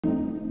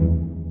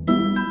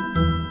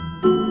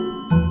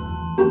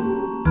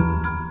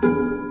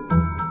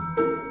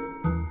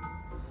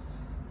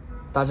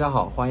大家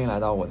好，欢迎来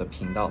到我的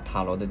频道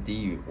塔罗的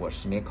低语，我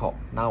是 Nico。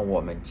那我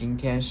们今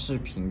天视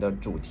频的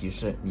主题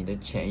是你的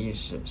潜意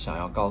识想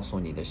要告诉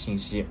你的信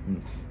息。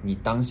你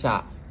当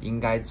下应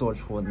该做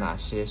出哪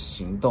些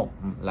行动，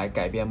来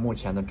改变目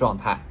前的状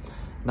态。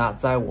那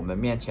在我们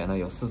面前呢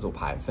有4组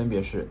牌，分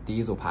别是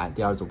第1组牌、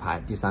第2组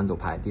牌、第3组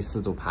牌、第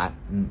4组牌。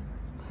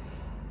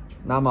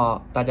那么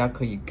大家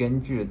可以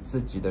根据自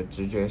己的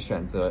直觉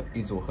选择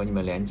一组和你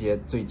们连接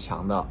最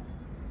强的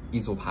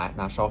1组牌，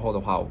那稍后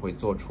的话我会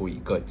做出一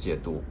个解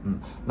读。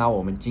那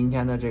我们今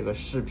天的这个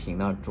视频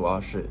呢，主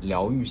要是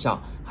疗愈项，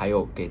还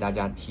有给大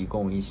家提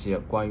供一些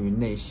关于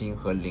内心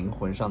和灵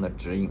魂上的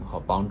指引和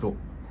帮助。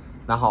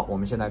那好，我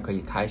们现在可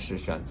以开始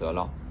选择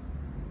了。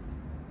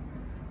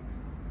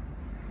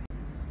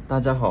大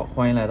家好，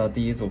欢迎来到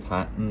第1组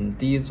牌。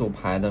第1组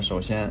牌的，首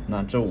先，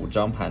那这5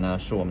张牌呢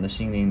是我们的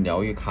心灵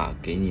疗愈卡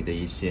给你的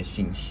一些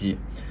信息。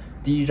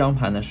第1张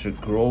牌呢是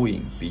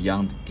Growing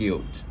Beyond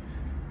Guilt。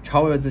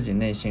超越自己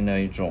内心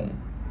的一种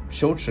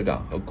羞耻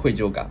感和愧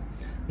疚感。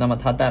那么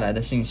它带来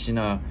的信息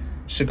呢，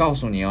是告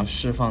诉你要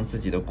释放自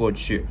己的过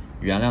去，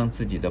原谅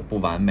自己的不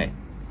完美。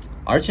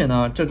而且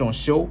呢，这种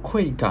羞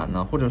愧感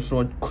呢，或者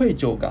说愧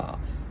疚感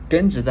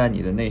根植在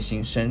你的内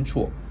心深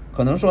处，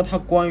可能说它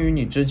关于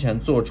你之前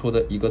做出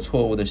的一个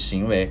错误的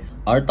行为，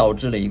而导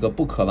致了一个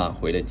不可挽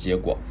回的结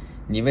果，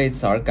你为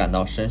此而感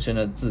到深深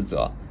的自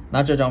责。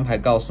那这张牌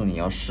告诉你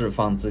要释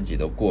放自己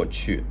的过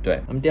去。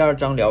对，那么第2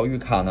张疗愈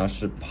卡呢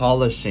是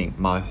Polishing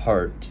My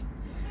Heart。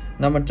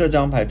那么这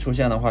张牌出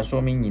现的话，说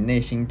明你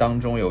内心当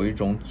中有一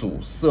种阻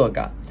塞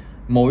感，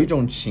某一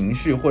种情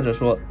绪或者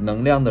说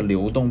能量的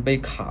流动被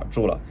卡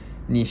住了。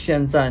你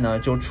现在呢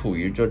就处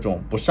于这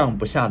种不上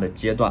不下的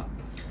阶段。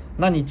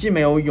那你既没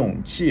有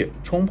勇气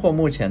冲破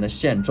目前的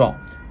现状，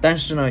但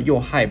是呢又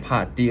害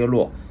怕跌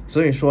落。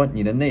所以说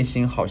你的内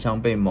心好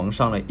像被蒙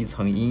上了一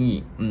层阴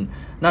影。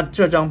那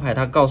这张牌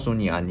它告诉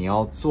你啊，你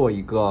要做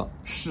一个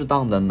适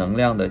当的能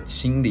量的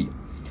清理，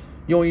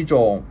用一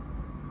种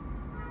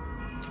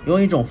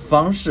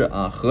方式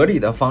合理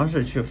的方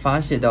式去发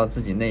泄掉自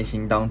己内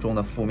心当中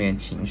的负面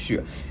情绪。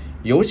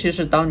尤其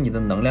是当你的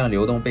能量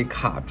流动被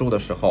卡住的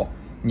时候，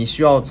你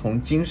需要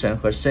从精神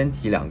和身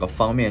体2个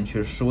方面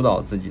去疏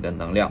导自己的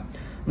能量。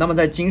那么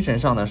在精神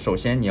上呢，首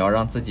先你要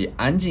让自己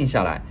安静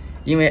下来，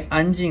因为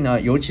安静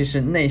呢，尤其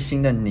是内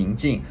心的宁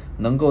静，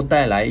能够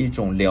带来一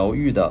种疗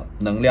愈的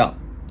能量。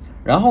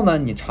然后呢，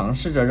你尝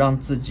试着让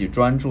自己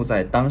专注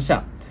在当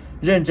下，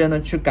认真的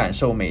去感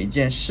受每一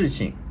件事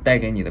情带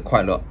给你的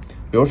快乐。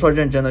比如说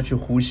认真的去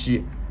呼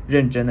吸，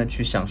认真的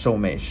去享受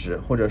美食，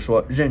或者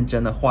说认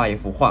真的画一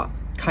幅画，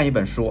看一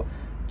本书，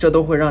这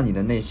都会让你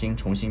的内心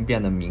重新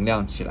变得明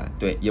亮起来。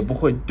对，也不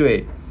会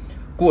对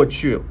过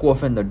去过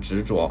分的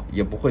执着，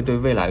也不会对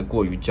未来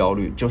过于焦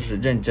虑，就是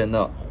认真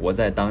的活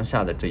在当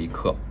下的这一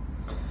刻。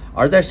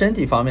而在身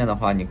体方面的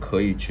话，你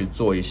可以去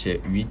做一些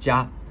瑜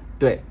伽，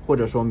对，或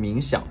者说冥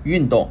想、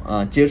运动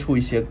接触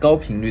一些高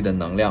频率的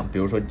能量，比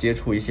如说接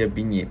触一些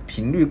比你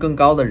频率更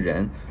高的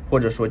人，或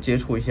者说接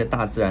触一些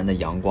大自然的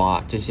阳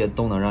光这些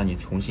都能让你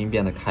重新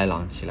变得开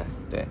朗起来。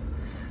对，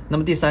那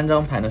么第3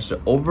张牌呢是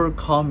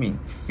Overcoming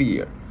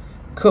Fear。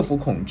克服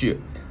恐惧。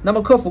那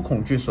么克服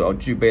恐惧所要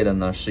具备的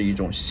呢，是一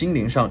种心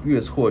灵上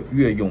越挫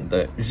越勇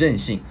的韧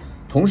性。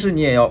同时你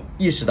也要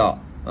意识到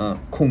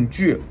恐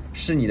惧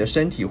是你的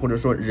身体或者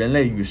说人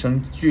类与生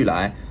俱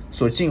来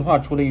所进化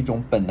出的一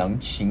种本能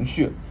情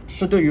绪，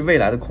是对于未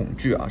来的恐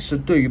惧是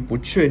对于不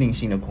确定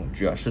性的恐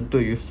惧是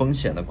对于风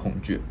险的恐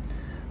惧。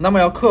那么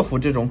要克服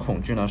这种恐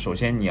惧呢，首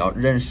先你要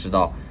认识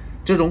到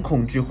这种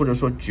恐惧，或者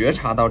说觉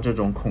察到这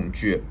种恐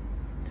惧。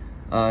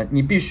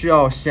你必须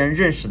要先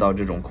认识到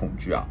这种恐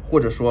惧或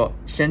者说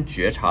先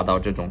觉察到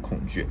这种恐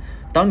惧。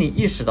当你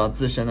意识到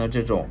自身的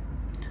这种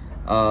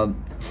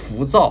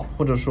浮躁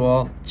或者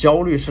说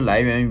焦虑是来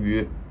源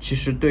于其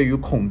实对于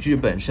恐惧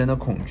本身的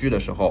恐惧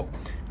的时候，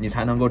你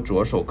才能够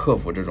着手克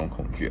服这种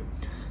恐惧。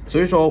所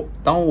以说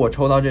当我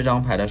抽到这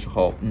张牌的时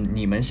候，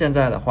你们现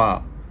在的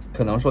话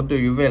可能说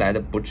对于未来的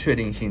不确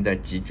定性在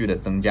急剧的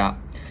增加，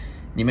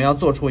你们要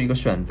做出一个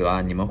选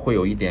择你们会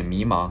有一点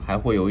迷茫，还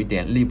会有一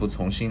点力不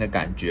从心的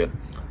感觉，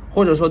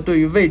或者说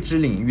对于未知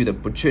领域的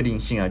不确定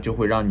性就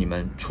会让你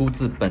们出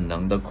自本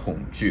能的恐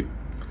惧。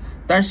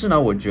但是呢，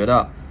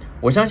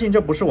我相信这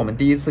不是我们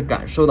第一次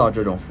感受到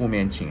这种负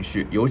面情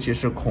绪，尤其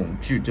是恐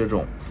惧这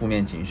种负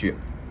面情绪。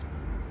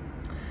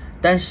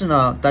但是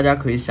呢，大家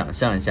可以想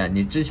象一下，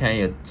你之前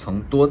也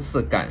曾多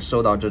次感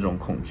受到这种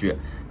恐惧，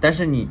但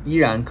是你依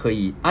然可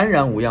以安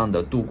然无恙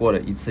地度过了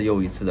一次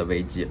又一次的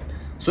危机。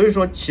所以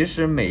说其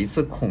实每一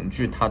次恐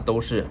惧它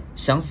都是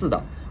相似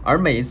的，而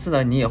每一次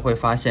呢，你也会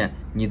发现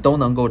你都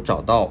能够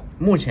找到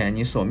目前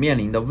你所面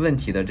临的问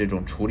题的这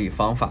种处理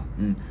方法。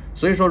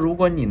所以说如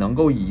果你能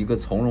够以一个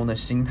从容的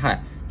心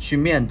态去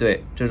面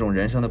对这种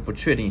人生的不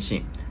确定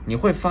性，你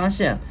会发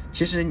现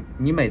其实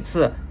你每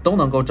次都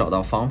能够找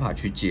到方法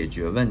去解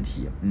决问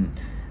题。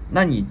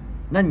那你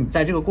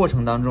在这个过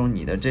程当中，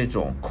你的这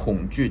种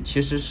恐惧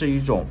其实是一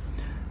种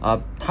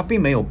它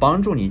并没有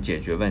帮助你解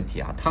决问题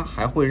啊，它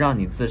还会让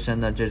你自身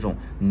的这种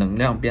能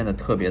量变得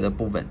特别的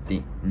不稳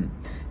定。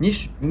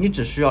你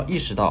只需要意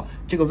识到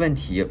这个问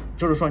题，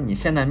就是说你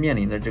现在面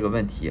临的这个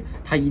问题，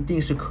它一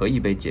定是可以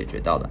被解决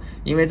到的，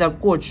因为在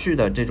过去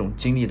的这种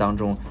经历当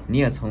中，你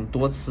也曾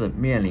多次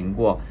面临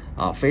过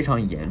非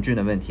常严峻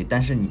的问题，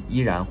但是你依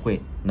然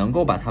会能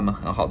够把它们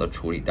很好的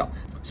处理掉。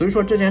所以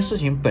说这件事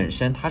情本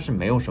身它是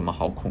没有什么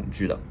好恐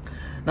惧的。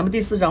那么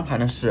第4张牌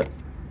呢是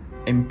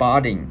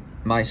Embodying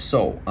My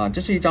Soul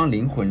这是一张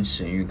灵魂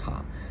神谕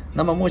卡。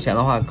那么目前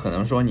的话，可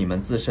能说你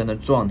们自身的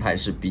状态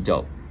是比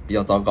较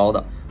糟糕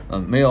的，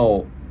没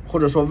有，或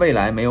者说未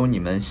来没有你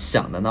们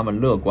想的那么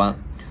乐观。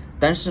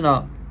但是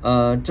呢，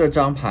这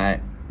张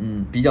牌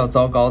比较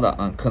糟糕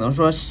的可能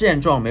说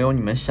现状没有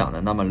你们想的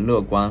那么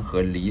乐观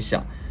和理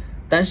想。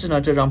但是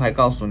呢，这张牌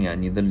告诉你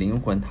你的灵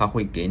魂它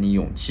会给你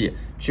勇气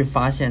去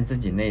发现自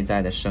己内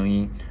在的声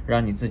音，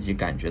让你自己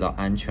感觉到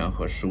安全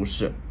和舒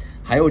适。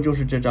还有就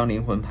是这张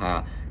灵魂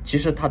牌其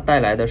实它带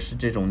来的是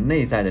这种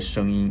内在的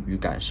声音与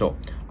感受，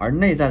而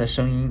内在的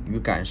声音与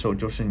感受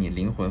就是你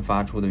灵魂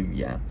发出的语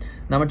言。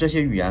那么这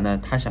些语言呢，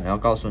它想要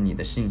告诉你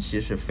的信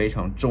息是非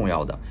常重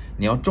要的，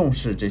你要重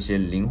视这些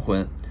灵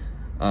魂，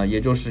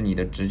也就是你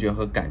的直觉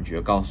和感觉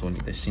告诉你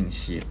的信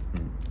息。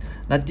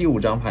那第5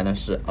张牌呢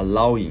是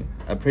Allowing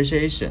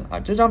Appreciation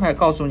这张牌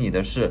告诉你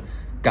的是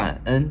感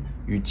恩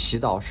与祈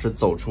祷是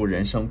走出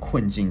人生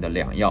困境的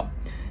良药。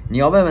你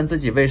要问问自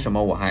己，为什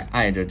么我还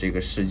爱着这个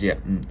世界？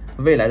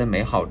未来的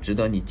美好值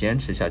得你坚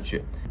持下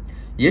去。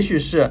也许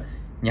是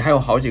你还有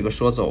好几个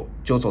说走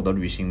就走的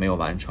旅行没有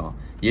完成，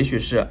也许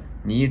是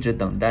你一直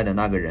等待的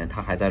那个人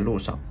他还在路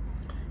上，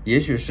也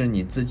许是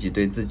你自己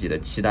对自己的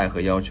期待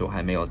和要求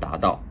还没有达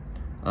到，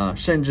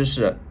甚至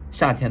是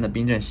夏天的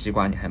冰镇西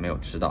瓜你还没有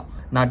吃到。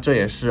那这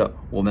也是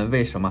我们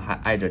为什么还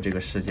爱着这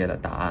个世界的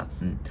答案。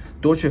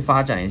多去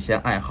发展一些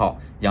爱好，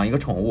养一个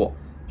宠物，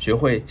学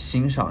会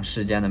欣赏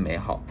世间的美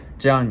好，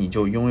这样你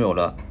就拥有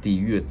了抵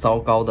御糟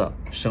糕的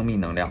生命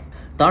能量。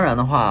当然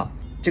的话，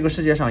这个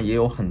世界上也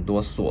有很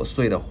多琐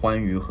碎的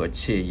欢愉和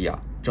惬意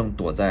正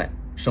躲在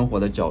生活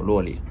的角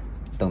落里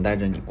等待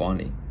着你光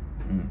临。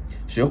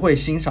学会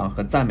欣赏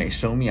和赞美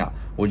生命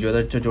我觉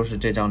得这就是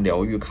这张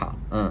疗愈卡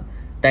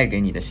带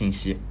给你的信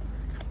息。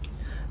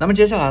那么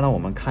接下来呢，我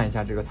们看一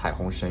下这个彩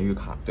虹神谕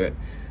卡。对，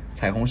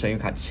彩虹神谕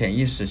卡潜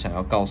意识想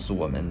要告诉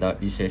我们的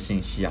一些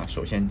信息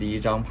首先第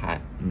1张牌，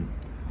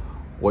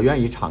我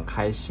愿意敞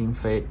开心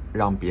扉，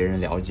让别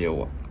人了解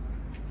我。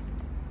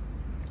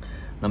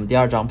那么第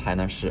2张牌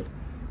呢是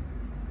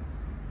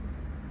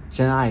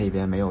真爱里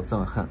边没有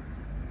憎恨。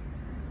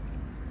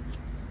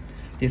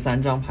第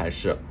3张牌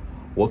是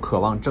我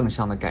渴望正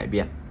向的改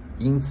变，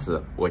因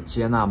此我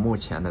接纳目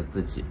前的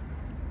自己。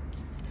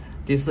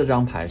第4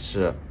张牌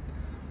是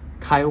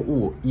开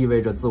悟意味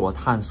着自我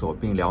探索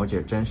并了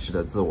解真实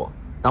的自我，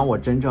当我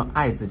真正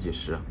爱自己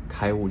时，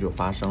开悟就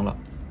发生了。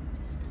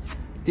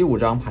第5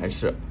张牌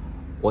是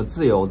我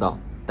自由的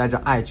带着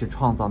爱去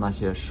创造那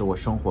些使我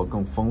生活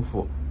更丰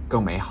富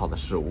更美好的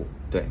事物。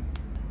对，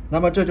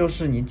那么这就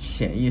是你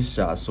潜意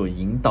识所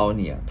引导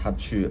你他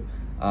去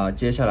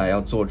接下来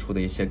要做出的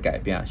一些改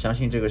变相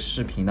信这个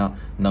视频呢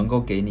能够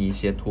给你一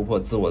些突破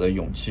自我的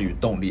勇气与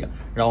动力，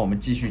让我们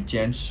继续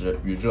坚持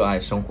与热爱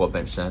生活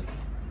本身。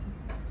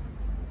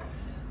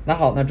那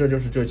好，那这就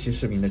是这期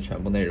视频的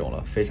全部内容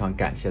了，非常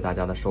感谢大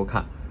家的收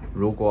看。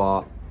如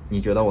果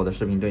你觉得我的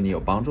视频对你有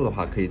帮助的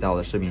话，可以在我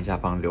的视频下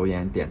方留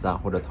言、点赞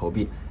或者投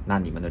币，那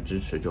你们的支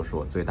持就是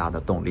我最大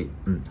的动力。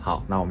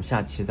好，那我们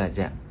下期再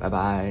见，拜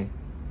拜。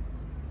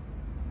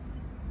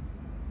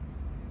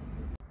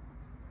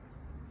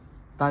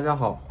大家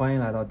好，欢迎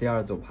来到第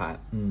2组牌。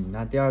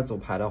那第2组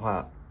牌的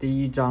话，第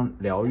1张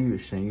疗愈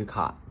神谕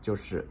卡就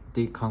是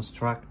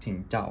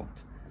Deconstructing Doubt，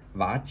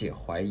 瓦解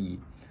怀疑。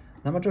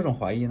那么这种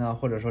怀疑呢，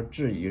或者说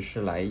质疑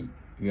是来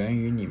源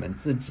于你们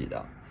自己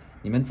的，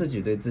你们自己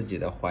对自己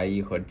的怀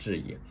疑和质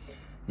疑。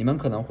你们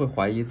可能会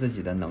怀疑自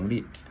己的能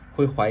力，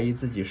会怀疑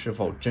自己是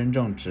否真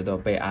正值得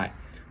被爱，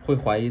会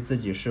怀疑自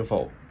己是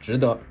否值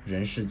得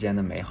人世间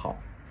的美好。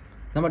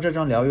那么这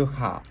张疗愈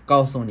卡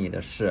告诉你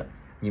的是，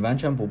你完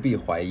全不必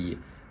怀疑，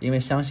因为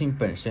相信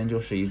本身就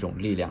是一种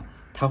力量，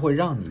它会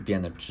让你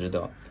变得值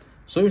得。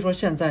所以说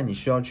现在你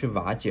需要去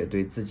瓦解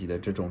对自己的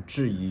这种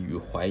质疑与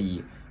怀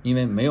疑，因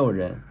为没有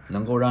人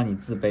能够让你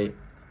自卑，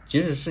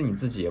即使是你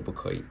自己也不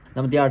可以。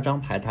那么第2张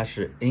牌它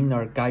是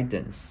Inner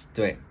Guidance，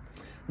 对，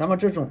那么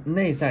这种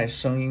内在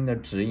声音的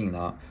指引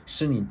呢，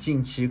是你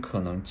近期可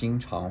能经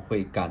常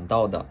会感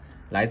到的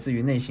来自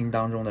于内心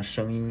当中的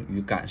声音与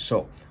感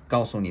受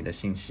告诉你的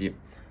信息。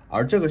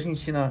而这个信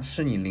息呢，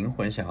是你灵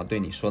魂想要对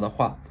你说的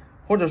话，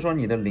或者说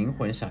你的灵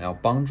魂想要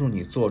帮助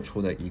你做出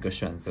的一个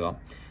选择。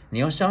你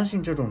要相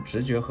信这种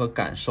直觉和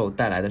感受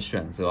带来的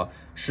选择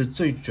是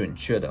最准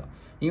确的，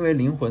因为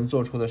灵魂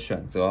做出的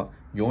选择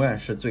永远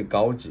是最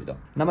高级的。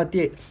那么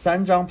第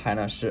3张牌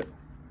呢是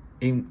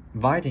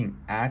Inviting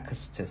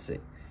Ecstasy，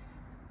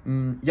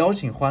 邀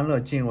请欢乐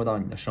进入到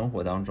你的生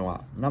活当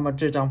中那么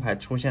这张牌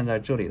出现在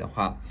这里的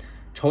话，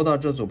抽到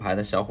这组牌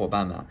的小伙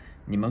伴们，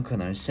你们可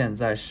能现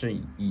在是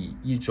以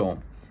一种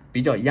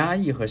比较压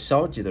抑和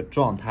消极的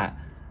状态，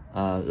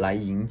来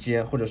迎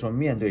接或者说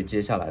面对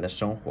接下来的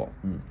生活。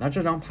那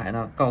这张牌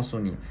呢，告诉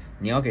你，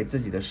你要给自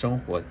己的生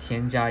活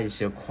添加一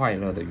些快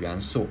乐的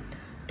元素，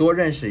多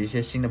认识一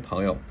些新的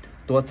朋友，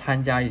多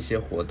参加一些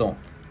活动，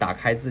打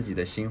开自己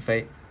的心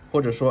扉，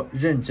或者说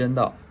认真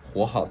的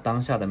活好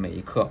当下的每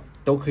一刻，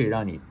都可以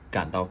让你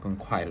感到更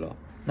快乐。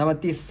那么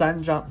第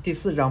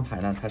四张牌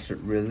呢，它是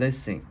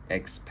releasing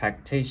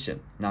expectation，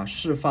 那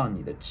释放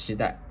你的期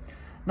待。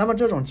那么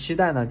这种期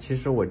待呢，其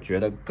实我觉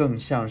得更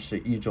像是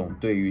一种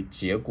对于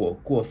结果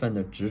过分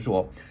的执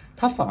着，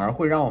它反而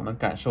会让我们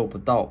感受不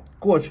到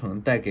过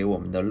程带给我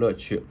们的乐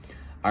趣，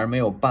而没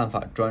有办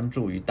法专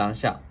注于当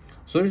下。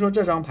所以说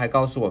这张牌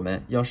告诉我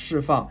们要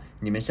释放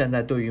你们现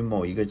在对于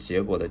某一个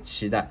结果的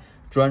期待，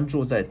专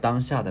注在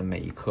当下的每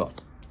一刻。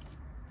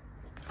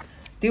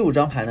第5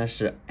张牌呢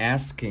是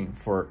asking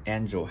for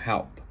angel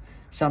help，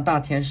 向大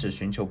天使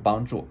寻求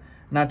帮助。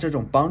那这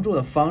种帮助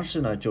的方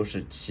式呢，就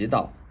是祈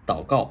祷、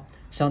祷告，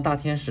向大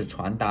天使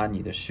传达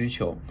你的需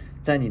求，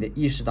在你的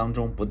意识当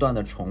中不断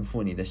的重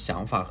复你的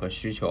想法和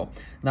需求，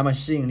那么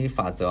吸引力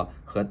法则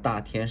和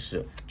大天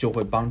使就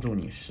会帮助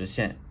你实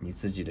现你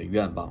自己的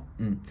愿望。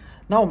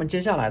那我们接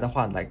下来的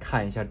话来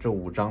看一下这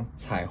5张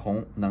彩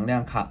虹能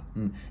量卡，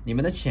你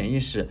们的潜意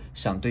识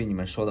想对你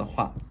们说的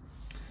话。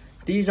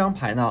第1张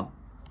牌呢，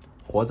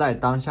活在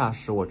当下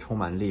使我充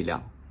满力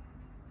量。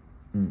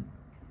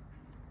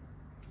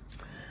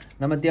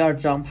那么第2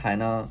张牌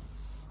呢，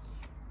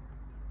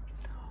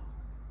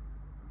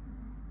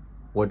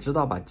我知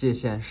道把界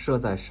限设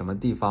在什么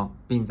地方，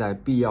并在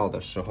必要的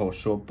时候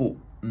说不。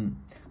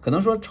可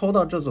能说抽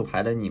到这组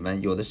牌的你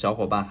们，有的小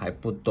伙伴还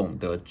不懂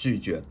得拒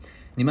绝，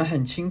你们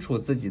很清楚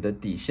自己的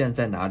底线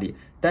在哪里，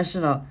但是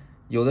呢，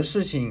有的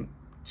事情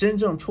真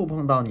正触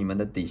碰到你们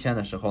的底线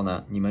的时候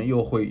呢，你们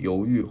又会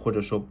犹豫或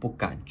者说不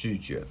敢拒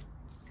绝。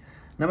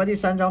那么第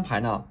3张牌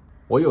呢，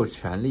我有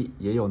权利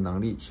也有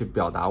能力去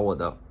表达我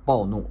的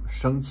暴怒、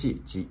生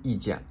气及意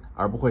见，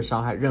而不会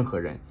伤害任何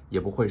人，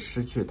也不会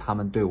失去他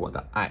们对我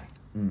的爱。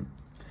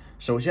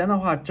首先的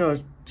话，这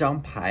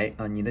张牌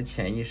你的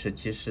潜意识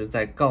其实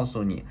在告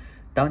诉你，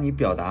当你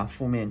表达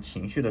负面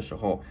情绪的时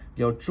候，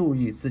要注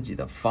意自己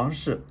的方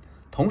式，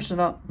同时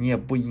呢，你也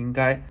不应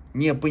该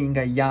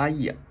压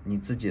抑你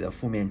自己的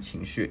负面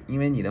情绪，因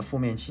为你的负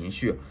面情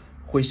绪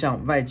会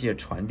向外界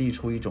传递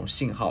出一种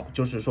信号，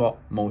就是说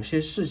某些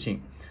事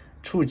情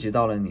触及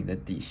到了你的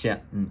底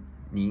线，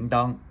你应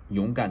当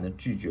勇敢的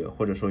拒绝，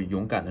或者说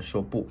勇敢的说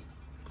不。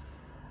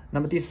那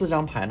么第4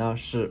张牌呢，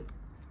是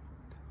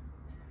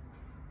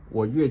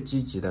我越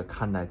积极的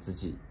看待自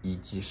己以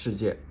及世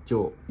界，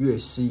就越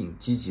吸引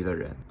积极的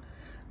人。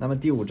那么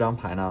第5张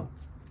牌呢，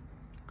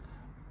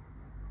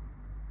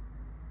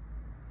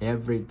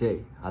 Every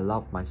day I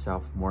love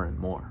myself more and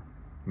more，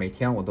 每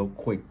天我都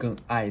会更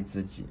爱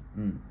自己。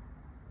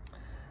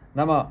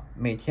那么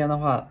每天的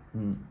话，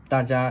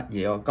大家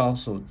也要告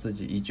诉自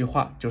己一句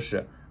话，就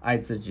是爱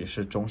自己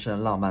是终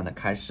身浪漫的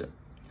开始。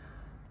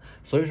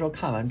所以说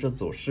看完这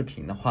组视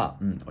频的话，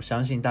我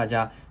相信大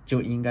家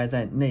就应该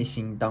在内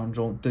心当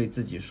中对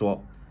自己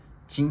说，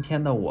今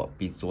天的我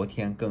比昨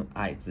天更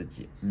爱自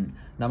己。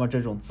那么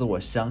这种自我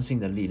相信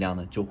的力量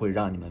呢，就会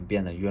让你们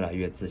变得越来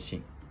越自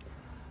信。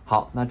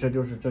好，那这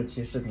就是这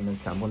期视频的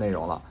全部内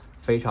容了。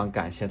非常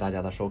感谢大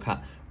家的收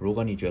看，如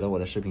果你觉得我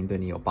的视频对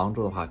你有帮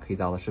助的话，可以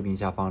在我的视频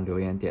下方留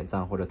言、点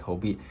赞或者投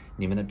币，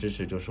你们的支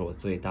持就是我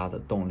最大的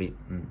动力。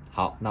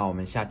好，那我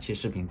们下期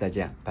视频再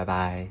见，拜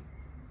拜。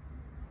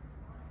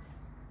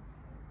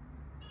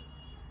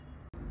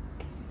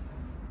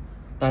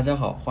大家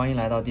好，欢迎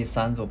来到第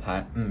3组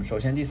牌。首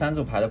先第3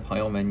组牌的朋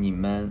友们，你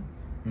们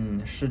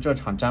是这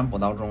场占卜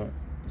当中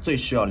最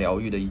需要疗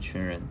愈的一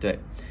群人。对，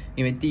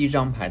因为第1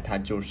张牌它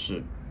就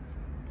是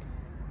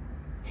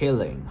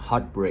Healing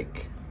Heartbreak，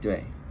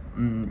 对，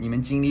你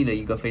们经历了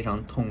一个非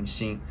常痛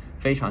心、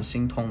非常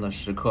心痛的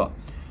时刻，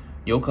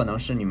有可能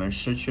是你们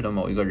失去了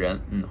某一个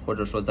人，或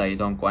者说在一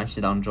段关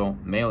系当中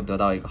没有得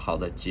到一个好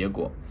的结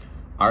果，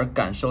而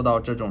感受到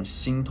这种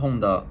心痛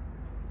的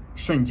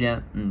瞬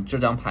间，这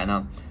张牌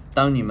呢，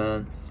当你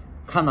们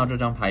看到这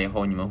张牌以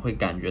后，你们会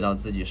感觉到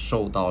自己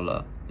受到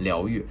了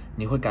疗愈，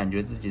你会感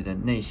觉自己的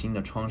内心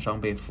的创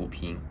伤被抚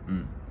平。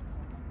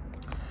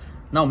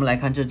那我们来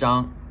看这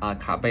张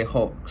卡背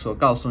后所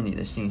告诉你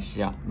的信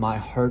息My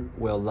heart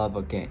will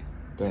love again。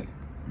 对，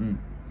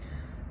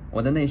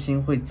我的内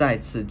心会再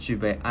次具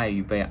备爱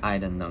与被爱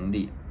的能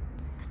力。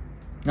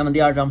那么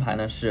第2张牌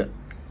呢是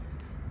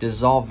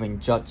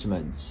Dissolving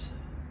Judgments，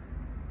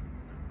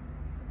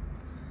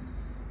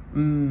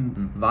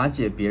 瓦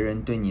解别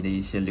人对你的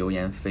一些流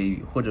言蜚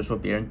语，或者说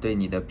别人对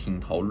你的品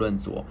头论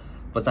足，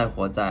不再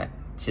活在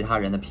其他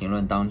人的评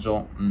论当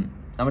中。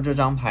那么这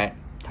张牌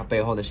它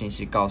背后的信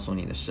息告诉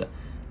你的是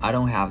I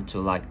don't have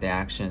to like the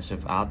actions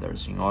of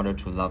others in order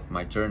to love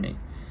my journey。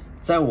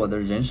 在我的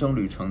人生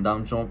旅程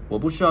当中，我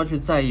不需要去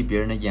在意别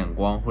人的眼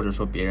光，或者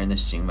说别人的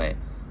行为，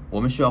我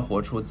们需要活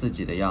出自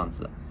己的样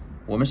子。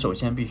我们首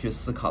先必须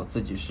思考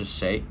自己是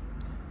谁，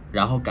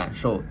然后感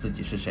受自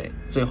己是谁，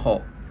最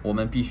后我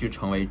们必须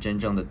成为真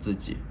正的自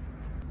己。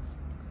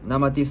那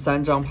么第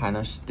3张牌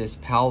呢是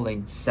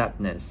Dispelling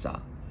Sadness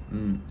啊，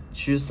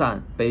驱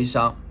散悲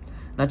伤。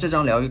那这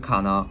张疗愈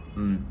卡呢，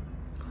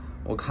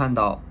我看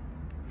到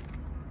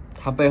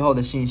它背后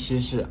的信息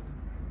是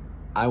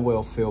I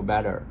will feel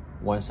better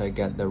once I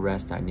get the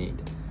rest I need。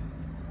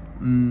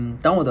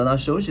当我得到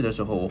休息的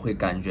时候，我会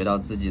感觉到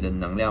自己的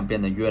能量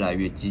变得越来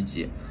越积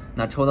极。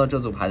那抽到这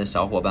组牌的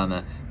小伙伴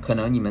们，可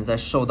能你们在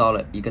受到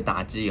了一个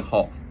打击以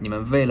后，你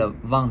们为了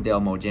忘掉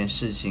某件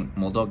事情、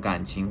某段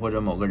感情或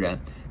者某个人，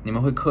你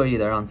们会刻意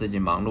的让自己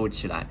忙碌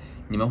起来，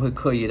你们会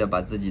刻意的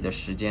把自己的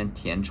时间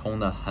填充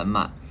的很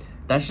满。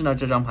但是呢，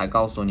这张牌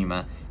告诉你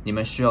们，你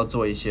们需要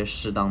做一些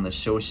适当的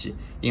休息，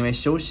因为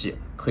休息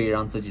可以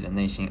让自己的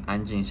内心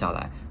安静下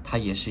来，它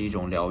也是一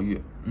种疗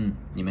愈。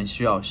你们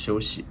需要休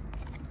息。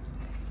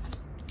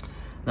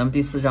那么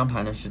第4张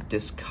牌呢是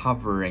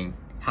Discovering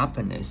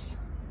Happiness。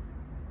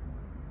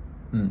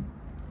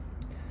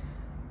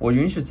我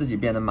允许自己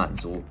变得满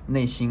足，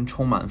内心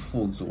充满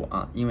富足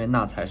啊，因为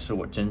那才是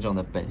我真正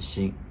的本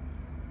心。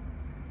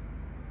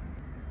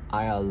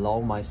I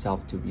allow myself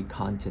to be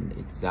content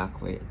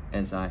exactly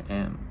as I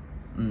am。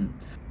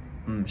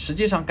实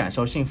际上感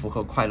受幸福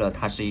和快乐，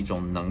它是一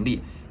种能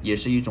力，也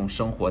是一种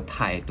生活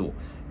态度。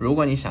如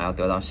果你想要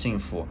得到幸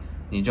福，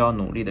你就要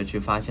努力的去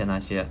发现那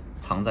些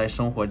藏在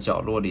生活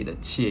角落里的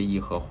惬意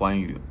和欢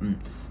愉。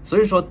所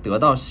以说得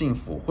到幸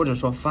福或者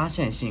说发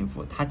现幸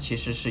福，它其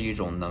实是一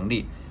种能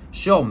力，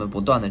需要我们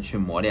不断的去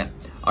磨练。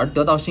而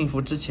得到幸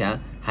福之前，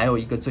还有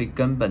一个最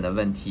根本的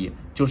问题，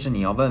就是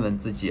你要问问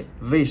自己，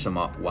为什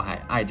么我还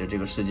爱着这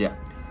个世界？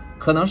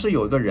可能是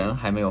有一个人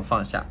还没有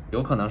放下，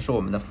有可能是我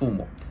们的父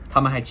母，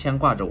他们还牵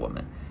挂着我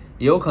们，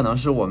也有可能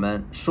是我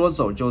们说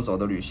走就走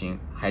的旅行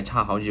还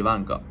差好几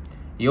万个，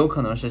也有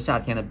可能是夏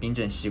天的冰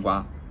镇西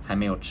瓜还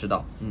没有吃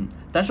到。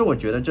但是我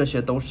觉得这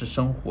些都是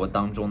生活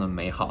当中的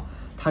美好，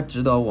它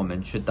值得我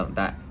们去等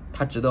待，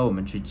它值得我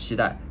们去期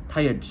待，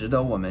它也值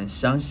得我们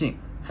相信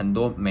很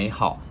多美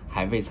好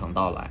还未曾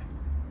到来。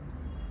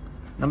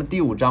那么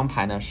第5张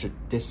牌呢是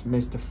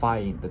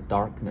Demystifying the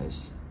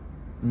Darkness。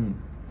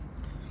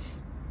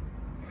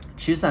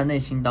驱散内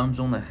心当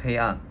中的黑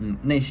暗，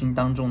内心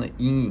当中的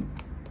阴影。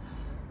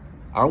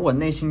而我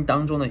内心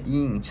当中的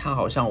阴影恰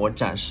好向我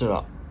展示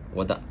了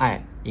我的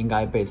爱应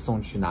该被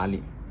送去哪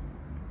里。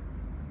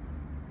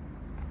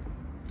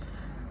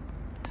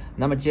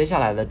那么接下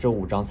来的这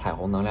5张彩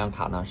虹能量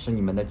卡呢，是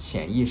你们的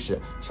潜意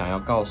识想要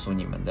告诉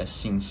你们的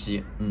信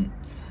息。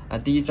那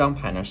第1张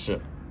牌呢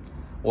是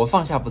我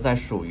放下不再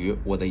属于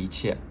我的一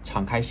切，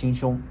敞开心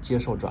胸接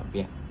受转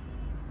变。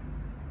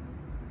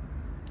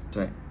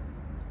对。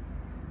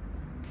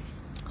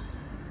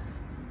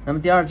那么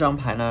第2张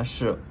牌呢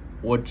是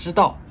我知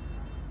道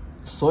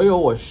所有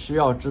我需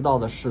要知道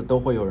的事，都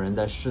会有人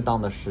在适当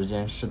的时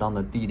间适当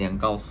的地点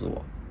告诉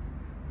我。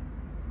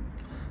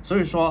所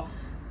以说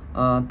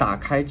打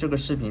开这个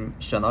视频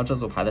选到这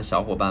组牌的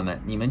小伙伴们，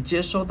你们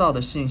接收到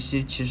的信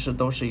息其实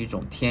都是一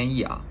种天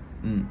意啊。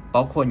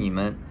包括你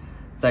们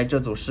在这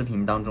组视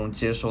频当中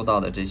接收到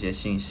的这些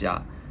信息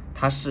啊，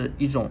它是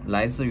一种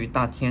来自于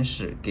大天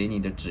使给你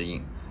的指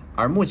引。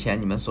而目前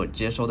你们所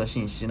接收的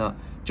信息呢，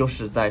就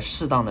是在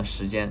适当的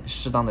时间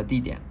适当的地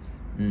点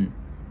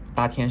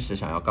大天使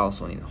想要告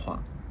诉你的话。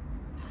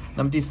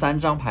那么第3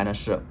张牌呢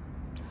是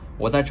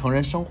我在成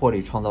人生活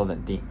里创造稳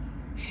定，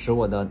使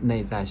我的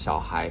内在小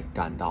孩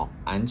感到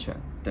安全。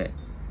对。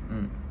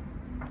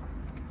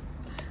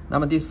那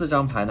么第4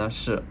张牌呢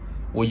是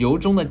我由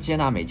衷的接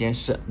纳每件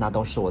事，那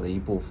都是我的一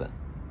部分。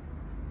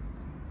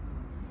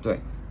对，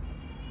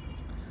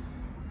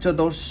这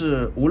都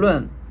是无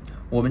论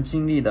我们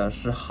经历的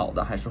是好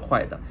的还是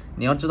坏的，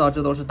你要知道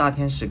这都是大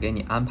天使给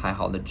你安排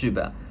好的剧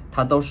本，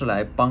它都是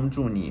来帮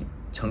助你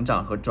成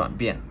长和转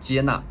变，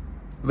接纳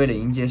为了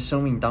迎接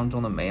生命当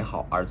中的美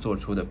好而做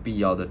出的必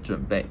要的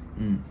准备。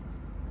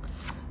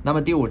那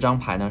么第5张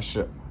牌呢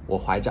是我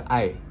怀着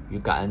爱与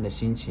感恩的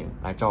心情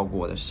来照顾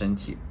我的身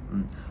体。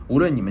无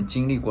论你们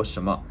经历过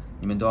什么，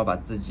你们都要把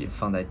自己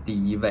放在第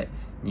1位，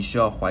你需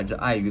要怀着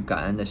爱与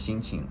感恩的心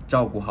情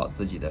照顾好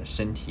自己的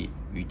身体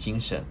与精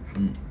神。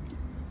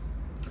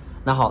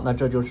那好，那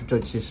这就是这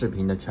期视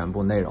频的全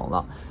部内容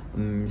了。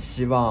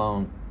希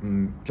望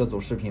这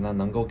组视频呢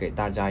能够给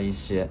大家一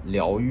些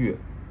疗愈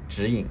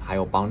指引还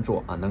有帮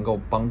助啊，能够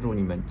帮助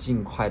你们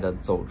尽快的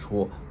走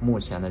出目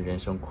前的人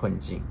生困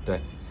境。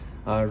对，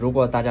如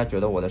果大家觉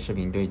得我的视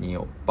频对你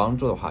有帮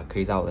助的话，可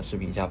以在我的视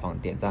频下方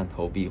点赞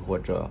投币或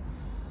者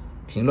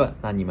评论，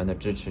那你们的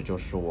支持就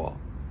是我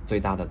最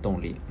大的动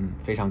力。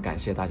非常感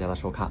谢大家的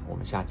收看，我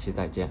们下期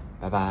再见，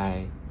拜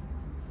拜。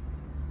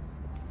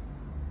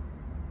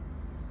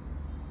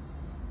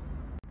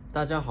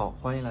大家好，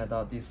欢迎来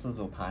到第4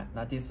组牌。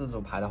那第4组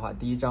牌的话，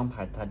第1张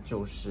牌它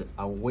就是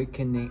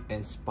Awakening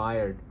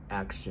Inspired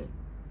Action。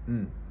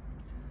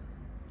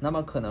那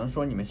么可能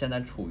说你们现在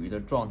处于的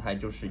状态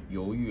就是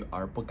犹豫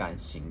而不敢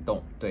行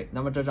动。对，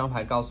那么这张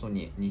牌告诉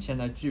你，你现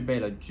在具备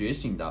了觉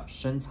醒的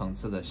深层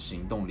次的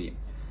行动力。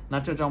那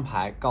这张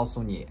牌告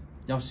诉你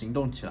要行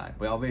动起来，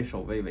不要畏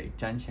首畏尾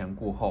瞻前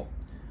顾后。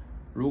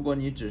如果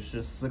你只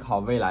是思考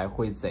未来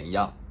会怎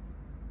样，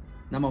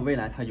那么未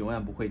来它永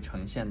远不会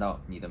呈现到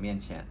你的面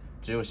前，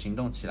只有行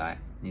动起来，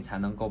你才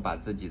能够把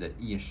自己的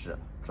意识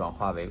转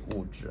化为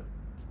物质。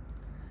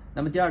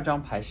那么第二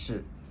张牌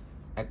是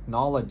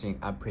Acknowledging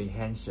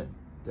Apprehension，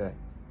 对。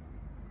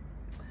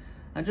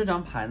那这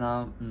张牌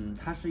呢，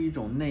它是一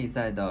种内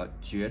在的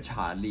觉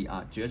察力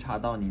啊，觉察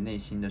到你内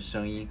心的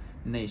声音、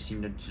内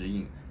心的指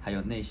引，还有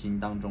内心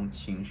当中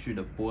情绪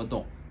的波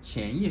动，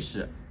潜意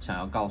识想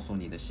要告诉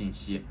你的信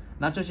息。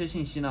那这些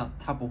信息呢，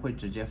它不会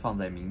直接放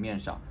在明面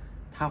上，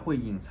它会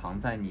隐藏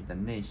在你的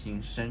内心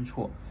深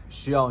处，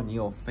需要你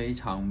有非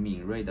常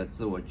敏锐的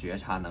自我觉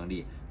察能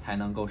力，才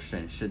能够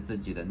审视自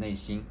己的内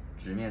心，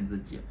直面自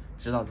己，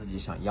知道自己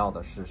想要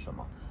的是什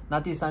么。那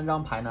第三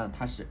张牌呢，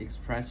它是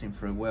Expressing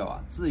Free Will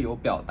啊，自由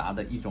表达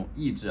的一种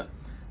意志。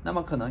那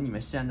么可能你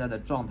们现在的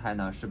状态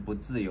呢，是不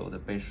自由的，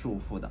被束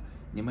缚的，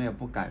你们也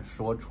不敢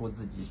说出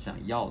自己想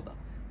要的。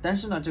但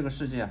是呢，这个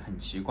世界很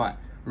奇怪，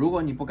如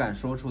果你不敢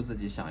说出自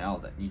己想要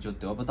的，你就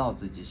得不到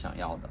自己想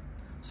要的。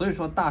所以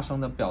说，大声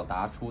的表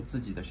达出自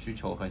己的需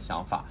求和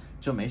想法，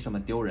这没什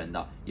么丢人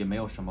的，也没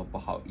有什么不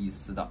好意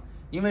思的。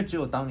因为只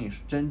有当你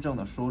真正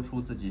的说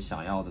出自己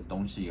想要的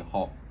东西以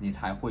后，你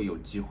才会有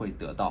机会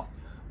得到。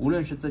无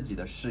论是自己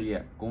的事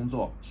业、工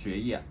作、学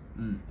业，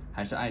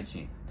还是爱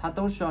情，它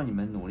都需要你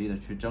们努力的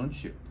去争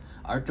取。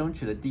而争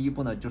取的第一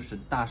步呢，就是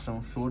大声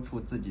说出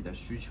自己的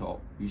需求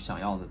与想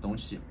要的东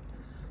西。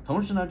同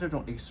时呢，这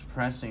种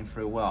expressing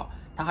free will，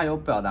 它还有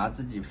表达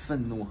自己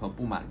愤怒和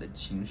不满的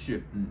情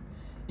绪，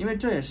因为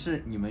这也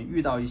是你们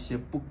遇到一些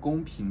不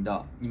公平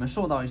的，你们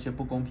受到一些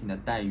不公平的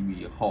待遇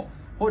以后，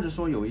或者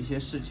说有一些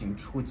事情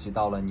触及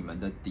到了你们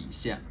的底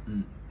线，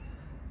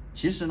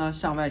其实呢，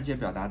向外界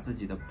表达自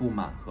己的不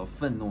满和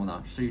愤怒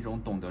呢，是一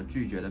种懂得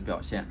拒绝的表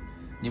现。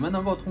你们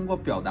能够通过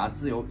表达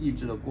自由意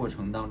志的过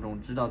程当中，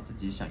知道自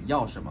己想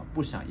要什么，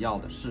不想要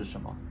的是什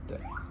么。对。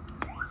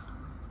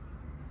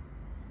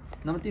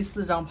那么第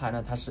四张牌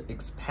呢，它是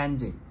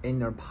Expanding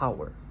Inner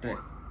Power，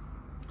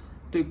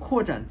 对，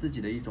扩展自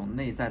己的一种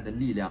内在的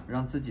力量，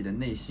让自己的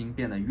内心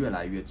变得越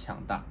来越强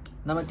大。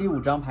那么第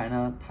五张牌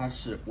呢，它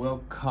是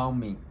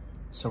Welcoming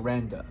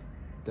Surrender，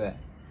 对。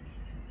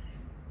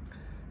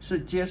是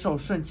接受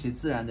顺其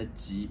自然的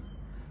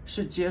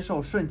是接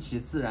受顺其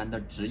自然的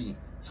指引，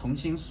从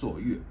心所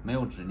欲，没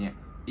有执念，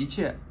一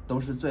切都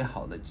是最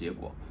好的结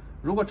果。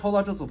如果抽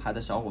到这组牌的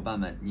小伙伴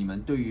们，你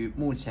们对于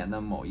目前的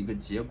某一个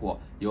结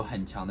果有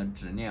很强的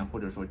执念或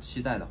者说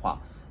期待的话，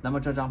那么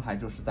这张牌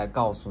就是在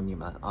告诉你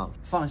们啊，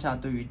放下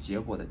对于结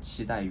果的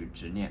期待与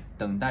执念，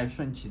等待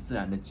顺其自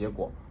然的结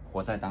果，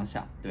活在当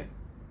下。对。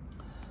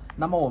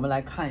那么我们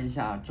来看一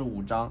下这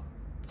5张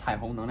彩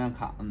虹能量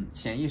卡，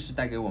潜意识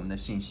带给我们的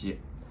信息。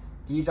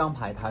第一张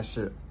牌它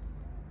是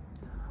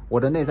我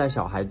的内在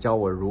小孩教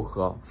我如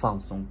何放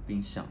松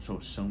并享受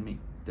生命。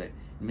对，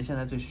你们现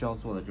在最需要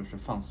做的就是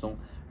放松，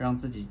让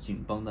自己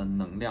紧绷的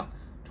能量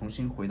重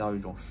新回到一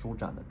种舒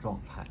展的状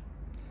态。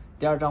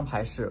第二张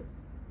牌是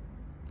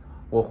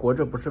我活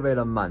着不是为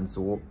了满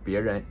足别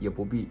人，也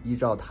不必依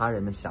照他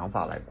人的想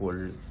法来过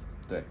日子。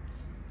对，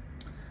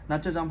那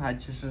这张牌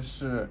其实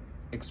是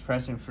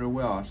Expressing Free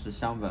Will 是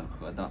相吻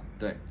合的。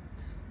对，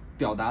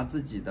表达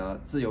自己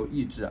的自由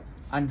意志，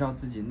按照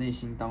自己内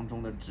心当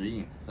中的指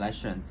引来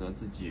选择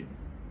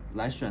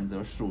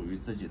属于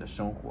自己的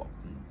生活。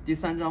第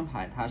三张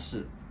牌它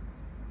是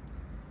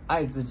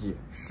爱自己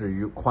始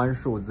于宽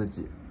恕自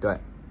己。对，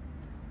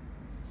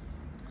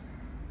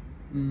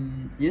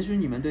也许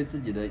你们对自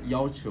己的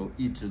要求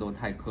一直都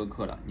太苛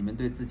刻了，你们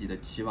对自己的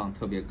期望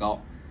特别高，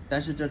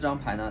但是这张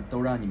牌呢，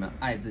都让你们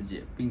爱自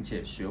己，并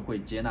且学会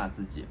接纳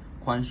自己，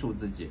宽恕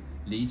自己，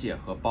理解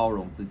和包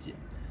容自己。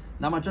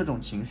那么这种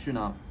情绪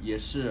呢，也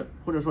是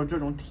或者说这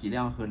种体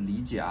谅和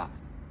理解啊，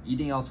一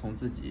定要从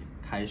自己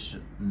开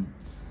始。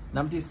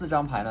那么第四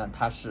张牌呢，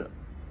它是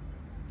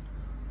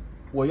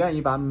我愿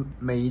意把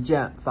每一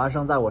件发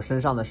生在我身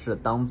上的事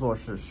当作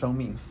是生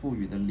命赋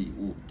予的礼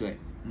物。对，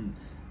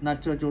那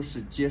这就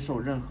是接受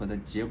任何的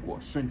结果，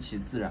顺其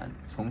自然，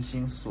从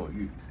心所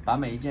欲，把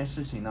每一件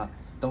事情呢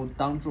都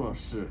当作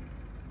是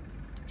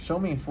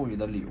生命赋予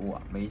的礼物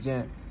啊。每一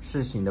件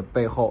事情的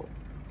背后，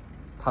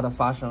它的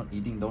发生一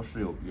定都是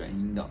有原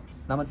因的。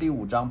那么第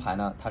五张牌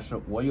呢，它是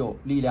我有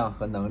力量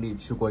和能力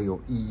去过有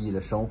意义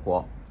的生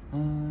活。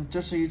这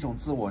是一种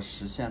自我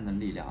实现的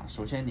力量。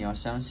首先你要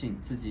相信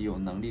自己有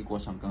能力过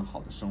上更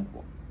好的生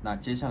活，那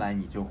接下来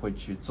你就会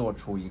去做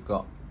出一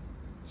个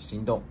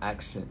行动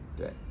action。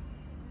 对，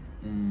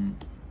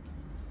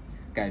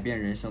改变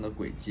人生的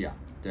轨迹啊。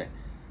对，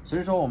所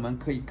以说我们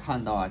可以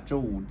看到啊，这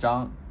5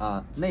张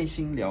内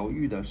心疗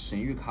愈的神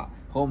谕卡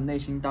和我们内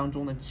心当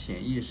中的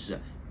潜意识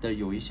的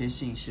有一些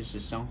信息是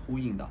相呼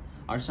应的，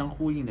而相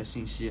呼应的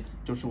信息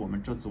就是我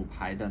们这组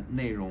牌的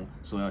内容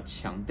所要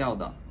强调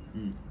的，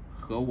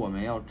和我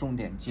们要重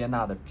点接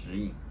纳的指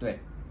引。对，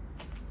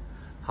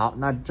好，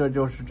那这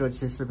就是这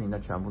期视频的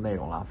全部内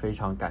容了，非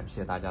常感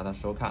谢大家的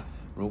收看。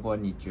如果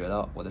你觉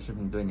得我的视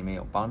频对你们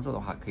有帮助的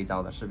话，可以在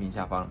我的视频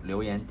下方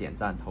留言、点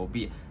赞、投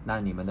币，那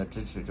你们的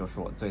支持就是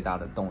我最大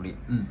的动力。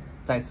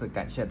再次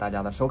感谢大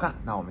家的收看，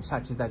那我们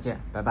下期再见，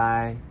拜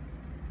拜。